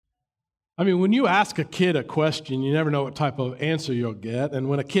I mean, when you ask a kid a question, you never know what type of answer you'll get. And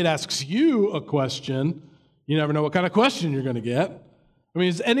when a kid asks you a question, you never know what kind of question you're going to get. I mean,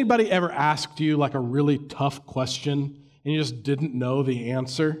 has anybody ever asked you like a really tough question and you just didn't know the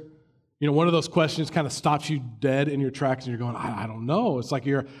answer? You know, one of those questions kind of stops you dead in your tracks and you're going, I don't know. It's like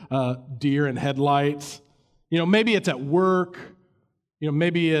you're a deer in headlights. You know, maybe it's at work. You know,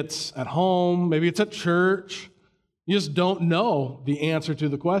 maybe it's at home. Maybe it's at church. You just don't know the answer to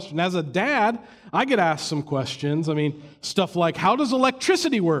the question. As a dad, I get asked some questions. I mean, stuff like, how does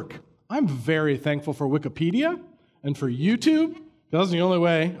electricity work? I'm very thankful for Wikipedia and for YouTube. That's the only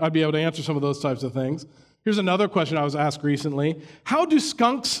way I'd be able to answer some of those types of things. Here's another question I was asked recently. How do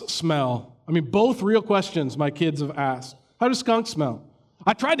skunks smell? I mean, both real questions my kids have asked. How do skunks smell?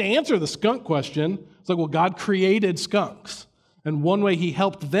 I tried to answer the skunk question. It's like, well, God created skunks. And one way he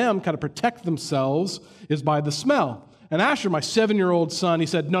helped them kind of protect themselves is by the smell. And Asher, my 7-year-old son, he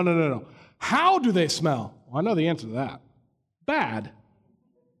said, no. How do they smell? Well, I know the answer to that. Bad.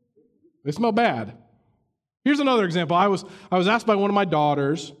 They smell bad. Here's another example. I was asked by one of my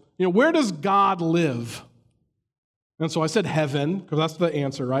daughters, you know, where does God live? And so I said heaven, because that's the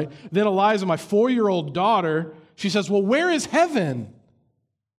answer, right? Then Eliza, my 4-year-old daughter, she says, well, where is heaven?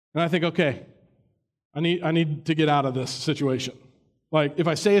 And I think, okay, I need to get out of this situation. Like, if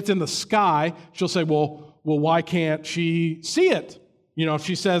I say it's in the sky, she'll say, well, why can't she see it? You know, if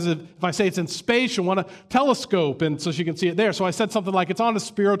she says, if I say it's in space, she'll want a telescope, and so she can see it there. So I said something like, it's on a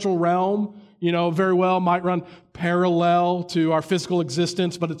spiritual realm, you know, very well might run parallel to our physical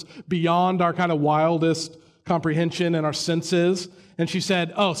existence, but it's beyond our kind of wildest comprehension and our senses. And she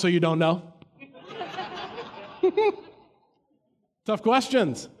said, oh, so you don't know? Tough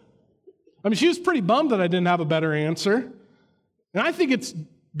questions. I mean, she was pretty bummed that I didn't have a better answer. And I think it's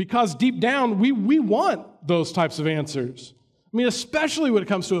because deep down, we want those types of answers. I mean, especially when it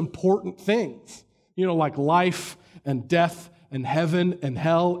comes to important things, you know, like life and death and heaven and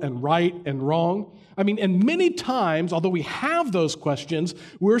hell and right and wrong. I mean, and many times, although we have those questions,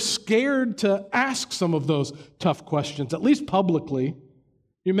 we're scared to ask some of those tough questions, at least publicly.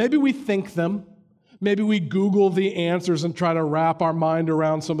 You know, maybe we think them. Maybe we Google the answers and try to wrap our mind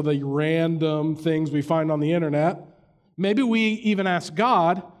around some of the random things we find on the internet. Maybe we even ask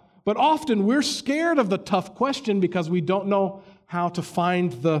God, but often we're scared of the tough question because we don't know how to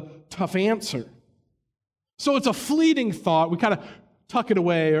find the tough answer. So it's a fleeting thought. We kind of tuck it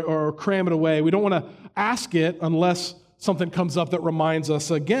away or cram it away. We don't want to ask it unless something comes up that reminds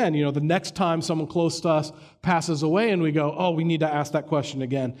us again. You know, the next time someone close to us passes away and we go, oh, we need to ask that question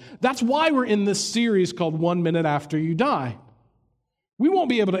again. That's why we're in this series called 1 Minute After You Die. We won't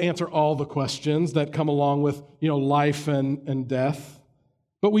be able to answer all the questions that come along with, you know, life and death.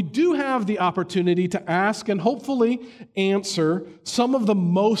 But we do have the opportunity to ask and hopefully answer some of the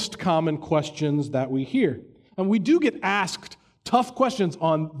most common questions that we hear. And we do get asked tough questions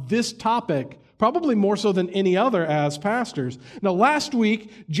on this topic, probably more so than any other as pastors. Now, last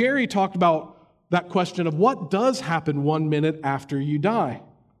week, Jerry talked about that question of what does happen 1 minute after you die.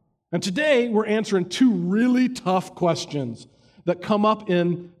 And today, we're answering two really tough questions that come up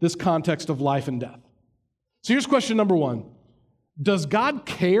in this context of life and death. So here's question number one. Does God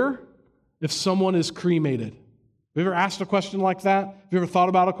care if someone is cremated? Have you ever asked a question like that? Have you ever thought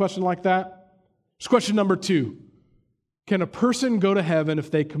about a question like that? Here's question number two. Can a person go to heaven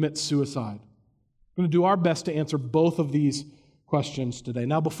if they commit suicide? We're going to do our best to answer both of these questions today.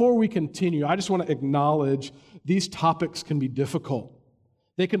 Now, before we continue, I just want to acknowledge these topics can be difficult.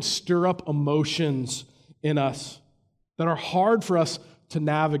 They can stir up emotions in us that are hard for us to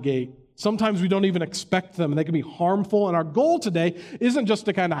navigate. Sometimes we don't even expect them, and they can be harmful. And our goal today isn't just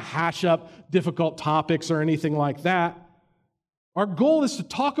to kind of hash up difficult topics or anything like that. Our goal is to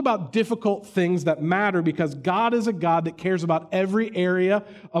talk about difficult things that matter because God is a God that cares about every area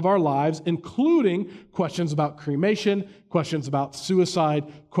of our lives, including questions about cremation, questions about suicide,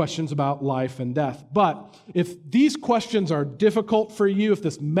 questions about life and death. But if these questions are difficult for you, if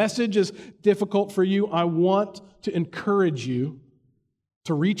this message is difficult for you, I want to encourage you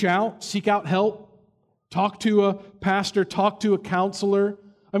to reach out, seek out help, talk to a pastor, talk to a counselor.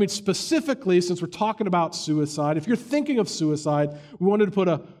 I mean, specifically, since we're talking about suicide, if you're thinking of suicide, we wanted to put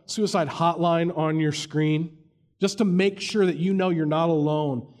a suicide hotline on your screen just to make sure that you know you're not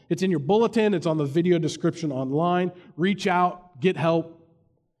alone. It's in your bulletin. It's on the video description online. Reach out, get help.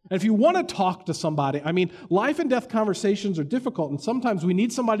 And if you want to talk to somebody, I mean, life and death conversations are difficult, and sometimes we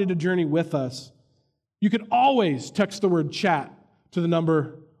need somebody to journey with us. You can always text the word chat to the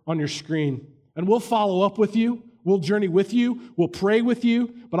number on your screen, and we'll follow up with you. We'll journey with you. We'll pray with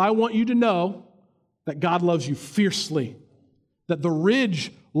you. But I want you to know that God loves you fiercely, that the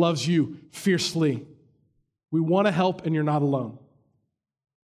Ridge loves you fiercely. We want to help, and you're not alone.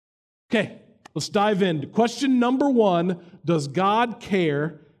 Okay, let's dive in. Question number 1, does God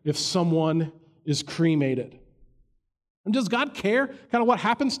care if someone is cremated? And does God care kind of what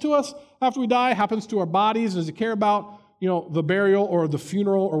happens to us after we die, happens to our bodies? Does he care about, the burial or the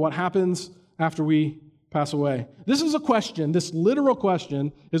funeral or what happens after we pass away? This is a question, this literal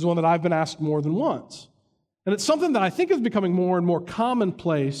question is one that I've been asked more than once. And it's something that I think is becoming more and more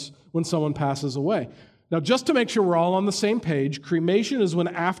commonplace when someone passes away. Now, just to make sure we're all on the same page, cremation is when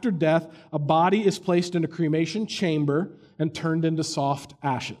after death, a body is placed in a cremation chamber and turned into soft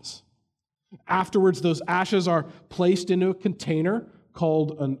ashes. Afterwards, those ashes are placed into a container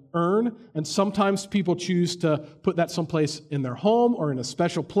called an urn, and sometimes people choose to put that someplace in their home or in a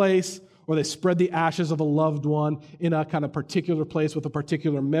special place, or they spread the ashes of a loved one in a kind of particular place with a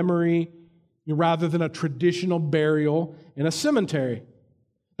particular memory, rather than a traditional burial in a cemetery.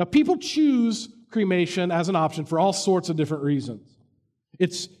 Now, people choose cremation as an option for all sorts of different reasons.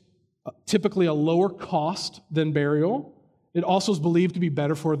 It's typically a lower cost than burial. It also is believed to be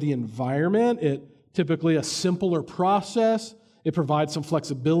better for the environment. It typically a simpler process. It provides some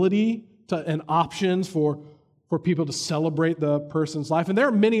flexibility and options for people to celebrate the person's life. And there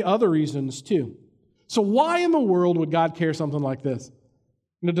are many other reasons too. So why in the world would God care something like this?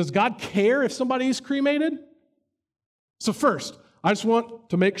 Does God care if somebody is cremated? So first, I just want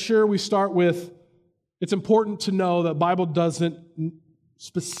to make sure we start with, it's important to know that the Bible doesn't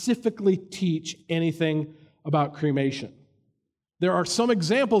specifically teach anything about cremation. There are some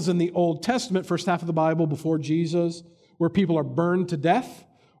examples in the Old Testament, first half of the Bible before Jesus, where people are burned to death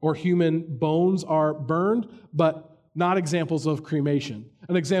or human bones are burned, but not examples of cremation.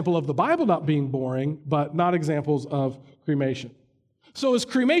 An example of the Bible not being boring, but not examples of cremation. So is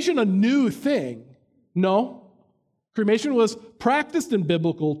cremation a new thing? No. Cremation was practiced in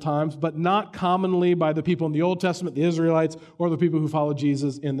biblical times, but not commonly by the people in the Old Testament, the Israelites, or the people who followed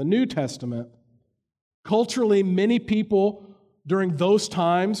Jesus in the New Testament. Culturally, many people during those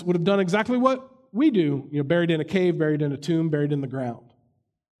times would have done exactly what we do, buried in a cave, buried in a tomb, buried in the ground.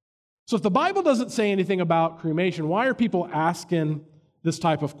 So if the Bible doesn't say anything about cremation, why are people asking this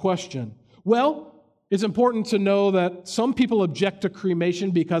type of question? Well, it's important to know that some people object to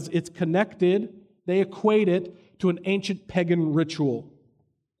cremation because it's connected, they equate it to an ancient pagan ritual.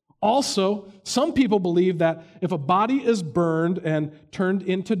 Also, some people believe that if a body is burned and turned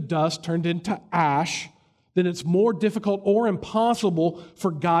into dust, turned into ash, then it's more difficult or impossible for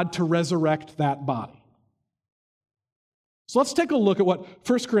God to resurrect that body. So let's take a look at what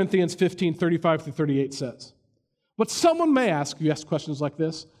 1 Corinthians 15, 35 through 38 says. But someone may ask, you ask questions like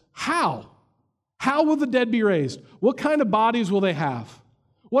this, how? How will the dead be raised? What kind of bodies will they have?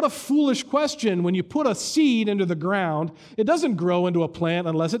 What a foolish question. When you put a seed into the ground, it doesn't grow into a plant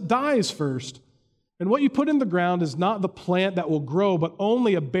unless it dies first. And what you put in the ground is not the plant that will grow, but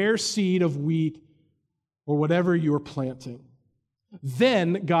only a bare seed of wheat or whatever you are planting.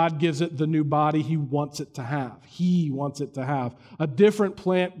 Then God gives it the new body He wants it to have. He wants it to have. A different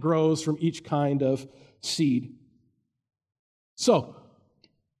plant grows from each kind of seed. So,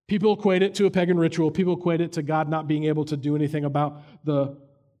 people equate it to a pagan ritual. People equate it to God not being able to do anything about the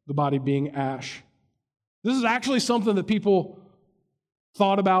body being ash. This is actually something that people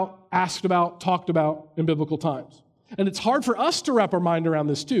thought about, asked about, talked about in biblical times. And it's hard for us to wrap our mind around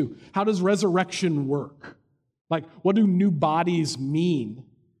this too. How does resurrection work? Like, what do new bodies mean?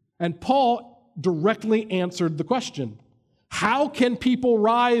 And Paul directly answered the question. How can people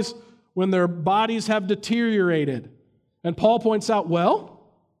rise when their bodies have deteriorated? And Paul points out, well,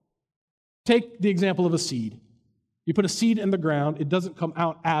 take the example of a seed. You put a seed in the ground, it doesn't come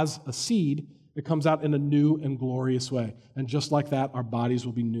out as a seed, it comes out in a new and glorious way. And just like that, our bodies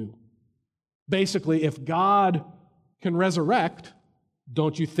will be new. Basically, if God can resurrect,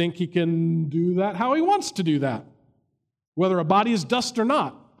 don't you think He can do that how He wants to do that? Whether a body is dust or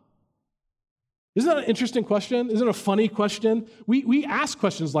not. Isn't that an interesting question? Isn't it a funny question? We ask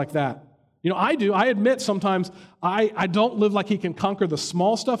questions like that. I do. I admit sometimes I don't live like He can conquer the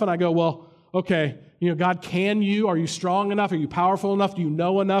small stuff, and I go, well, okay, God, can you? Are you strong enough? Are you powerful enough? Do you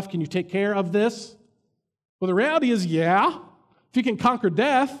know enough? Can you take care of this? Well, the reality is, yeah. If He can conquer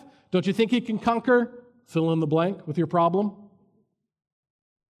death, don't you think He can conquer fill in the blank with your problem?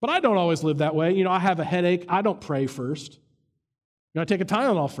 But I don't always live that way. I have a headache. I don't pray first. I take a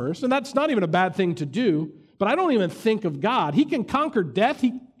Tylenol first, and that's not even a bad thing to do, but I don't even think of God. He can conquer death.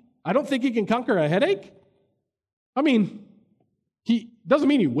 I don't think He can conquer a headache. I mean, He doesn't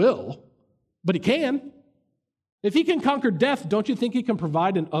mean He will, but He can. If he can conquer death, don't you think he can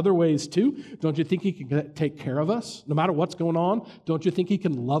provide in other ways too? Don't you think he can take care of us no matter what's going on? Don't you think he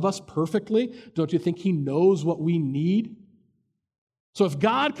can love us perfectly? Don't you think he knows what we need? So if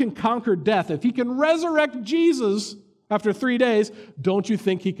God can conquer death, if he can resurrect Jesus after 3 days, don't you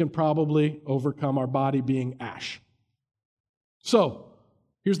think he can probably overcome our body being ash? So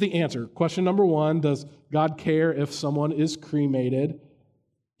here's the answer. Question number 1, does God care if someone is cremated?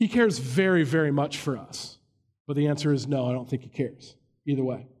 He cares very, very much for us. But the answer is no, I don't think he cares. Either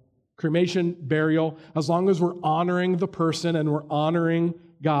way. Cremation, burial, as long as we're honoring the person and we're honoring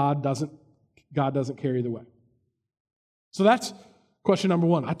God doesn't care either way. So that's question number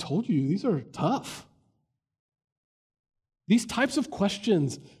 1. I told you, these are tough. These types of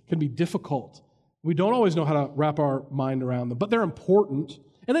questions can be difficult. We don't always know how to wrap our mind around them, but they're important.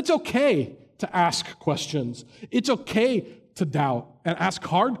 And it's okay to ask questions. It's okay to doubt and ask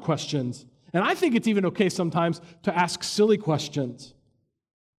hard questions. And I think it's even okay sometimes to ask silly questions.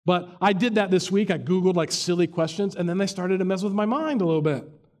 But I did that this week. I Googled silly questions, and then they started to mess with my mind a little bit.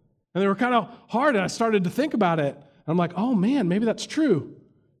 And they were kind of hard, and I started to think about it. And I'm like, oh man, maybe that's true.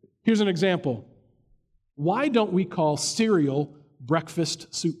 Here's an example. Why don't we call cereal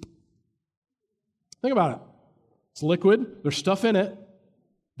breakfast soup? Think about it. It's liquid. There's stuff in it.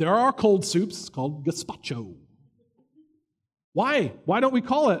 There are cold soups. It's called gazpacho. Why? Why don't we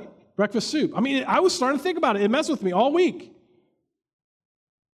call it breakfast soup? I mean, I was starting to think about it. It messed with me all week.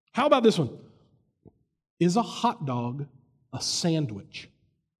 How about this one? Is a hot dog a sandwich?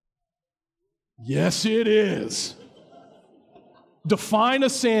 Yes, it is. Define a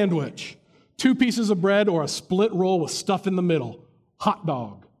sandwich. 2 pieces of bread or a split roll with stuff in the middle. Hot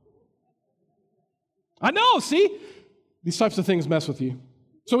dog. I know, see? These types of things mess with you.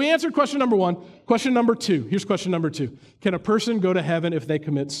 So we answered question number 1. Question number 2. Here's question number 2. Can a person go to heaven if they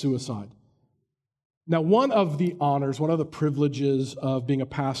commit suicide? Now, one of the honors, one of the privileges of being a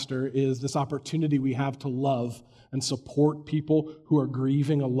pastor is this opportunity we have to love and support people who are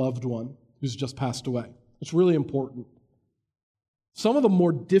grieving a loved one who's just passed away. It's really important. Some of the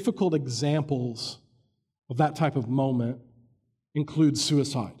more difficult examples of that type of moment include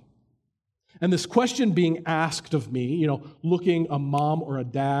suicide. And this question being asked of me, looking a mom or a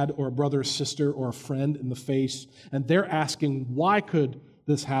dad or a brother or sister or a friend in the face, and they're asking, why could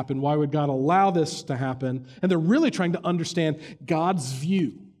this happen? Why would God allow this to happen? And they're really trying to understand God's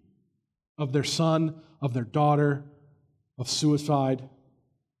view of their son, of their daughter, of suicide.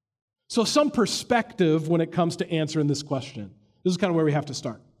 So some perspective when it comes to answering this question. This is kind of where we have to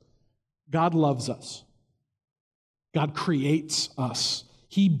start. God loves us. God creates us.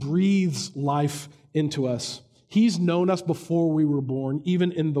 He breathes life into us. He's known us before we were born,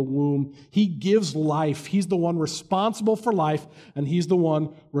 even in the womb. He gives life. He's the one responsible for life, and He's the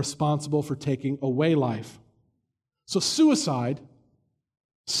one responsible for taking away life. So suicide,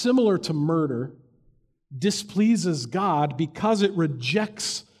 similar to murder, displeases God because it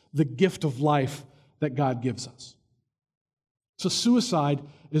rejects the gift of life that God gives us. So suicide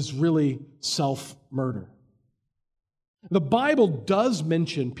is really self-murder. The Bible does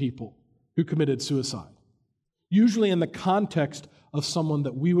mention people who committed suicide, usually in the context of someone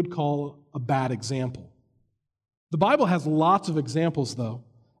that we would call a bad example. The Bible has lots of examples, though,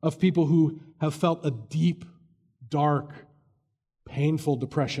 of people who have felt a deep, dark, painful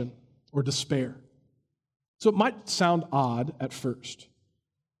depression or despair. So it might sound odd at first,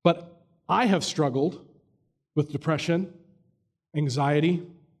 but I have struggled with depression, anxiety,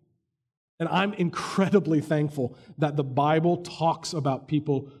 and I'm incredibly thankful that the Bible talks about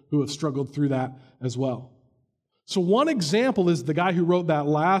people who have struggled through that as well. So one example is the guy who wrote that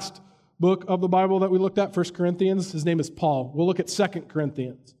last book of the Bible that we looked at, 1 Corinthians. His name is Paul. We'll look at 2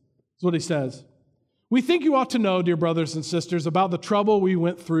 Corinthians. That's what he says. We think you ought to know, dear brothers and sisters, about the trouble we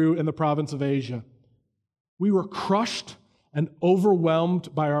went through in the province of Asia. We were crushed and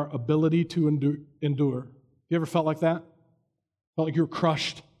overwhelmed by our ability to endure. You ever felt like that? Felt like you were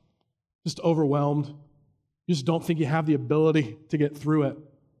crushed? Just overwhelmed. You just don't think you have the ability to get through it.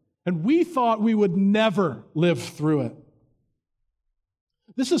 And we thought we would never live through it.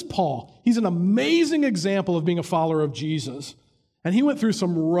 This is Paul. He's an amazing example of being a follower of Jesus. And he went through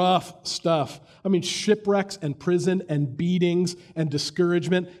some rough stuff. I mean, shipwrecks and prison and beatings and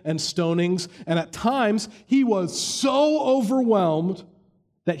discouragement and stonings. And at times, he was so overwhelmed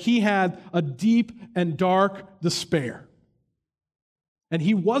that he had a deep and dark despair. And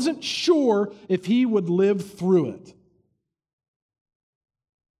he wasn't sure if he would live through it.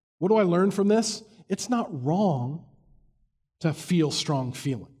 What do I learn from this? It's not wrong to feel strong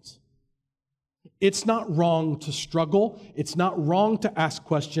feelings. It's not wrong to struggle. It's not wrong to ask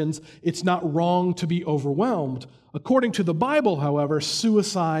questions. It's not wrong to be overwhelmed. According to the Bible, however,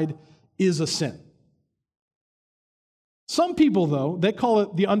 suicide is a sin. Some people, though, they call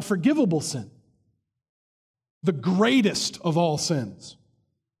it the unforgivable sin, the greatest of all sins.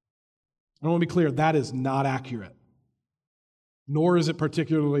 I want to be clear, that is not accurate, nor is it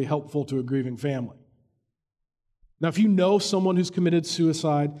particularly helpful to a grieving family. Now, if you know someone who's committed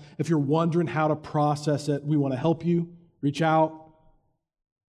suicide, if you're wondering how to process it, we want to help you. Reach out.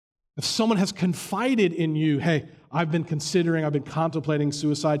 If someone has confided in you, hey, I've been contemplating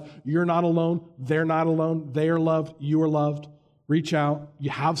suicide, you're not alone, they're not alone, they are loved, you are loved. Reach out. You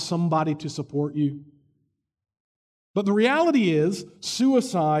have somebody to support you. But the reality is,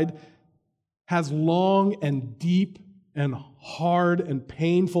 suicide has long and deep and hard and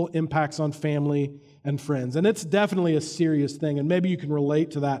painful impacts on family and friends. And it's definitely a serious thing, and maybe you can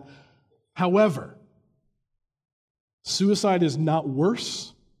relate to that. However, suicide is not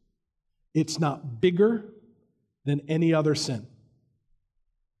worse, it's not bigger than any other sin.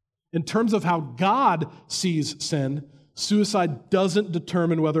 In terms of how God sees sin, suicide doesn't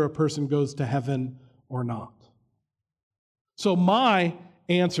determine whether a person goes to heaven or not. So my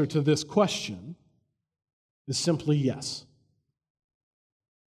answer to this question is simply yes.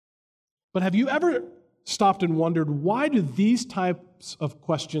 But have you ever stopped and wondered, why do these types of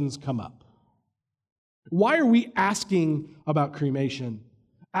questions come up? Why are we asking about cremation,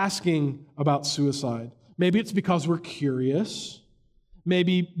 asking about suicide? Maybe it's because we're curious.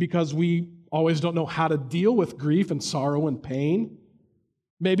 Maybe because we always don't know how to deal with grief and sorrow and pain.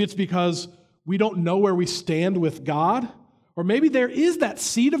 Maybe it's because we don't know where we stand with God. Or maybe there is that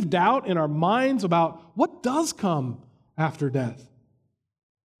seed of doubt in our minds about what does come after death.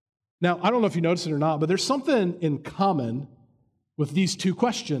 Now, I don't know if you noticed it or not, but there's something in common with these two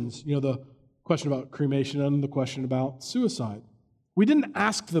questions. You know, the question about cremation and the question about suicide. We didn't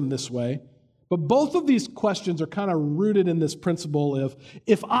ask them this way, but both of these questions are kind of rooted in this principle of,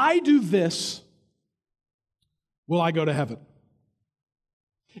 if I do this, will I go to heaven?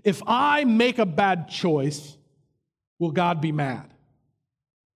 If I make a bad choice, will God be mad?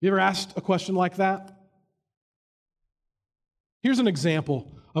 You ever asked a question like that? Here's an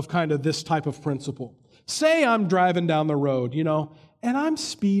example of kind of this type of principle. Say I'm driving down the road, and I'm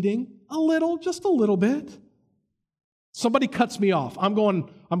speeding a little, just a little bit. Somebody cuts me off. I'm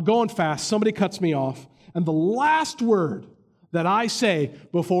going fast. Somebody cuts me off. And the last word that I say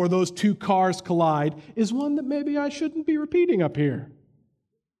before those two cars collide is one that maybe I shouldn't be repeating up here.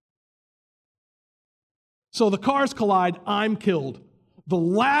 So the cars collide, I'm killed. The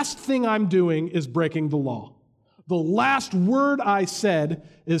last thing I'm doing is breaking the law. The last word I said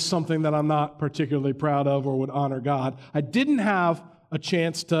is something that I'm not particularly proud of or would honor God. I didn't have a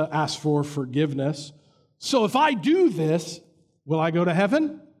chance to ask for forgiveness. So if I do this, will I go to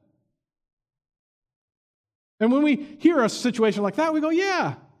heaven? And when we hear a situation like that, we go,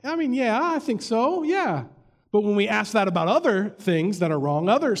 yeah, I think so, yeah. But when we ask that about other things that are wrong,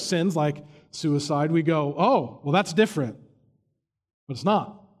 other sins like suicide, we go, oh, well, that's different. But it's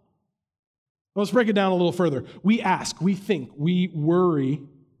not. Well, let's break it down a little further. We ask, we think, we worry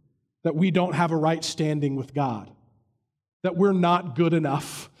that we don't have a right standing with God, that we're not good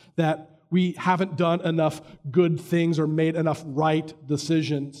enough, that we haven't done enough good things or made enough right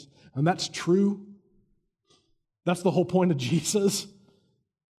decisions. And that's true. That's the whole point of Jesus.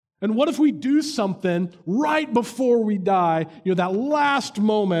 And what if we do something right before we die, that last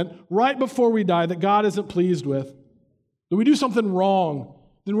moment right before we die that God isn't pleased with? That we do something wrong,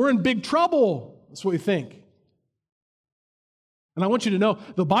 then we're in big trouble. That's what we think. And I want you to know,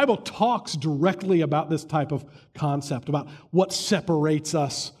 the Bible talks directly about this type of concept, about what separates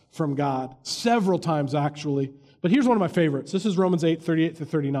us from God, several times actually. But here's one of my favorites. This is Romans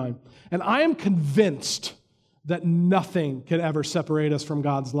 8:38-39. And I am convinced that nothing can ever separate us from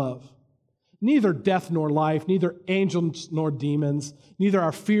God's love. Neither death nor life, neither angels nor demons, neither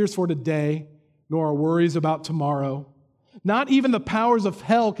our fears for today nor our worries about tomorrow. Not even the powers of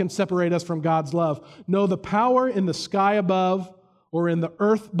hell can separate us from God's love. No, the power in the sky above or in the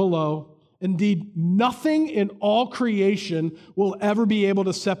earth below. Indeed, nothing in all creation will ever be able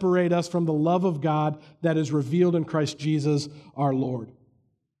to separate us from the love of God that is revealed in Christ Jesus our Lord.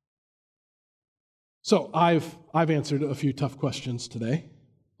 So I've answered a few tough questions today.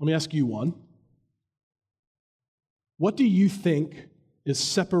 Let me ask you one. What do you think is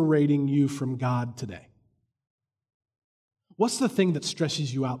separating you from God today? What's the thing that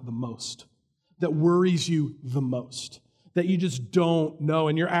stresses you out the most, that worries you the most, that you just don't know,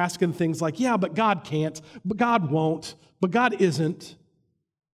 and you're asking things like, yeah, but God can't, but God won't, but God isn't?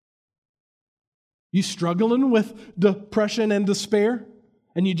 You struggling with depression and despair?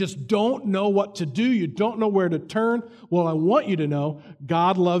 And you just don't know what to do. You don't know where to turn. Well, I want you to know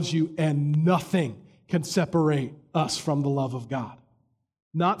God loves you and nothing can separate us from the love of God.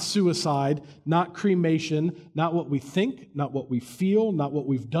 Not suicide, not cremation, not what we think, not what we feel, not what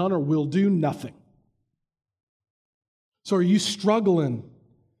we've done or will do, nothing. So are you struggling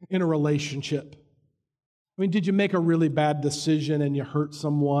in a relationship? I mean, did you make a really bad decision and you hurt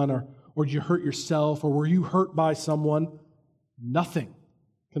someone, or did you hurt yourself, or were you hurt by someone? Nothing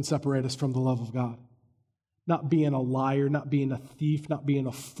can separate us from the love of God. Not being a liar, not being a thief, not being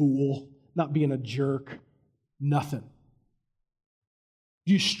a fool, not being a jerk, nothing.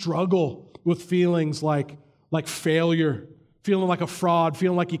 Do you struggle with feelings like failure, feeling like a fraud,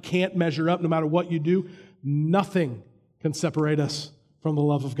 feeling like you can't measure up no matter what you do? Nothing can separate us from the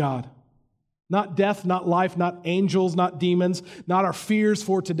love of God. Not death, not life, not angels, not demons, not our fears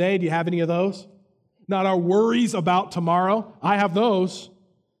for today. Do you have any of those? Not our worries about tomorrow. I have those.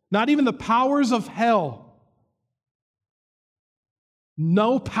 Not even the powers of hell.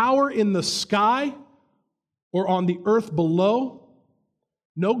 No power in the sky or on the earth below.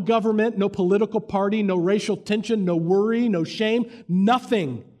 No government, no political party, no racial tension, no worry, no shame.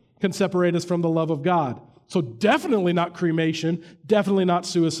 Nothing can separate us from the love of God. So definitely not cremation, definitely not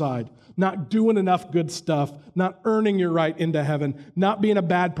suicide, not doing enough good stuff, not earning your right into heaven, not being a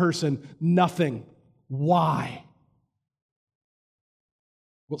bad person, nothing. Why?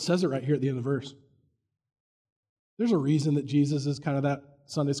 Well, it says it right here at the end of the verse. There's a reason that Jesus is kind of that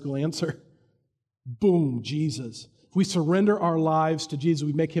Sunday school answer. Boom, Jesus. If we surrender our lives to Jesus,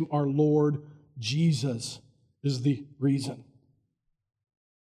 we make him our Lord, Jesus is the reason.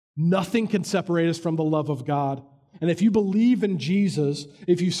 Nothing can separate us from the love of God. And if you believe in Jesus,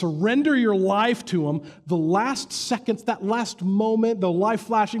 if you surrender your life to him, the last seconds, that last moment, the life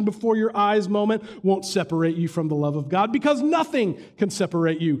flashing before your eyes moment won't separate you from the love of God, because nothing can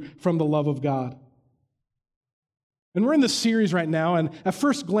separate you from the love of God. And we're in this series right now, and at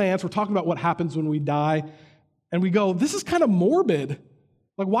first glance, we're talking about what happens when we die, and we go, this is kind of morbid.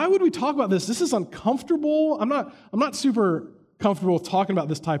 Like, why would we talk about this? This is uncomfortable. I'm not super comfortable with talking about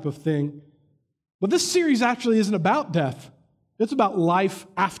this type of thing. But this series actually isn't about death. It's about life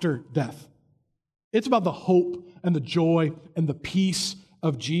after death. It's about the hope and the joy and the peace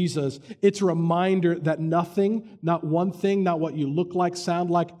of Jesus. It's a reminder that nothing, not one thing, not what you look like, sound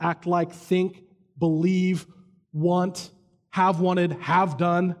like, act like, think, believe, want, have wanted, have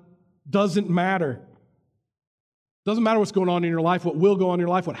done, doesn't matter. Doesn't matter what's going on in your life, what will go on in your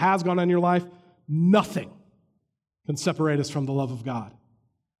life, what has gone on in your life. Nothing can separate us from the love of God.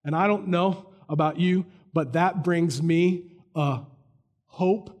 And I don't know about you, but that brings me a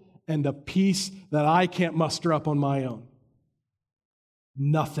hope and a peace that I can't muster up on my own.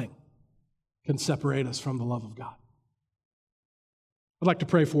 Nothing can separate us from the love of God. I'd like to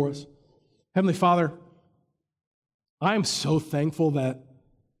pray for us. Heavenly Father, I am so thankful that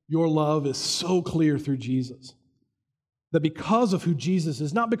your love is so clear through Jesus. That because of who Jesus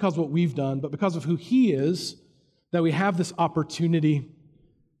is, not because of what we've done, but because of who he is, that we have this opportunity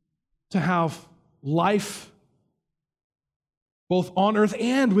to have life both on earth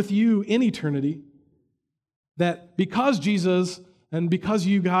and with you in eternity. That because Jesus and because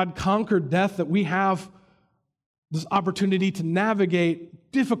you, God, conquered death, that we have this opportunity to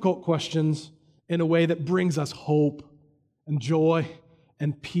navigate difficult questions in a way that brings us hope and joy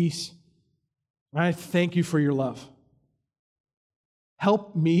and peace. And I thank you for your love.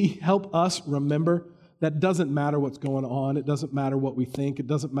 Help me, help us remember that doesn't matter what's going on. It doesn't matter what we think. It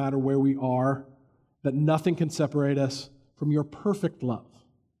doesn't matter where we are. That nothing can separate us from your perfect love.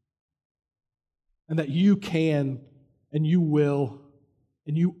 And that you can and you will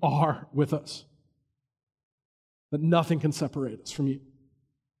and you are with us. That nothing can separate us from you.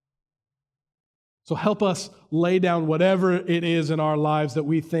 So help us lay down whatever it is in our lives that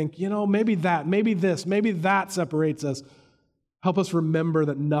we think, maybe that, maybe this, maybe that separates us. Help us remember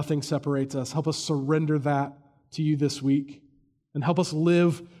that nothing separates us. Help us surrender that to you this week. And help us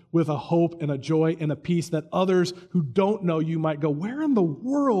live with a hope and a joy and a peace that others who don't know you might go, where in the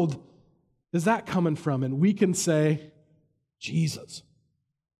world is that coming from? And we can say, Jesus.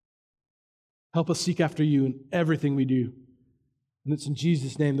 Help us seek after you in everything we do. And it's in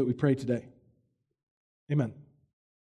Jesus' name that we pray today. Amen.